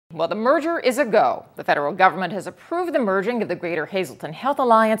Well, the merger is a go. The federal government has approved the merging of the Greater Hazleton Health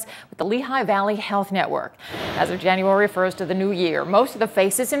Alliance with the Lehigh Valley Health Network. As of January 1st of the new year, most of the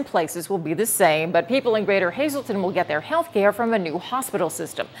faces and places will be the same, but people in Greater Hazleton will get their health care from a new hospital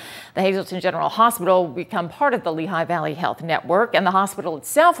system. The Hazleton General Hospital will become part of the Lehigh Valley Health Network, and the hospital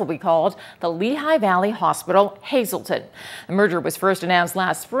itself will be called the Lehigh Valley Hospital Hazleton. The merger was first announced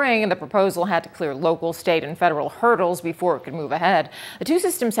last spring, and the proposal had to clear local, state, and federal hurdles before it could move ahead. The two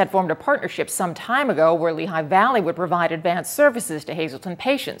systems had formed a partnership some time ago where Lehigh Valley would provide advanced services to Hazleton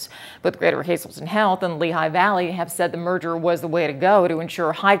patients. Both Greater Hazleton Health and Lehigh Valley have said the merger was the way to go to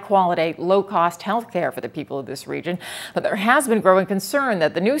ensure high-quality, low-cost health care for the people of this region. But there has been growing concern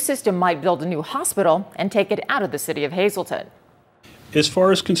that the new system might build a new hospital and take it out of the city of Hazleton. As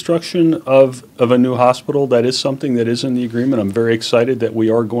far as construction of a new hospital, that is something that is in the agreement. I'm very excited that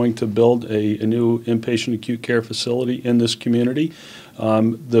we are going to build a new inpatient acute care facility in this community.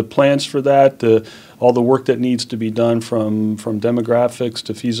 The plans for that, all the work that needs to be done from demographics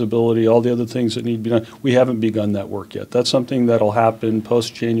to feasibility, all the other things that need to be done, we haven't begun that work yet. That's something that will happen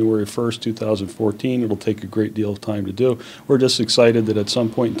post-January 1st, 2014. It'll take a great deal of time to do. We're just excited that at some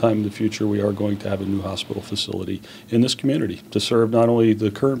point in time in the future we are going to have a new hospital facility in this community to serve not only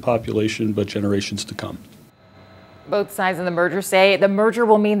the current population but generations to come. Both sides of the merger say the merger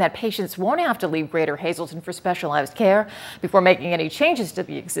will mean that patients won't have to leave Greater Hazleton for specialized care. Before making any changes to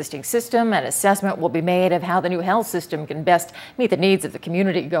the existing system, an assessment will be made of how the new health system can best meet the needs of the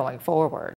community going forward.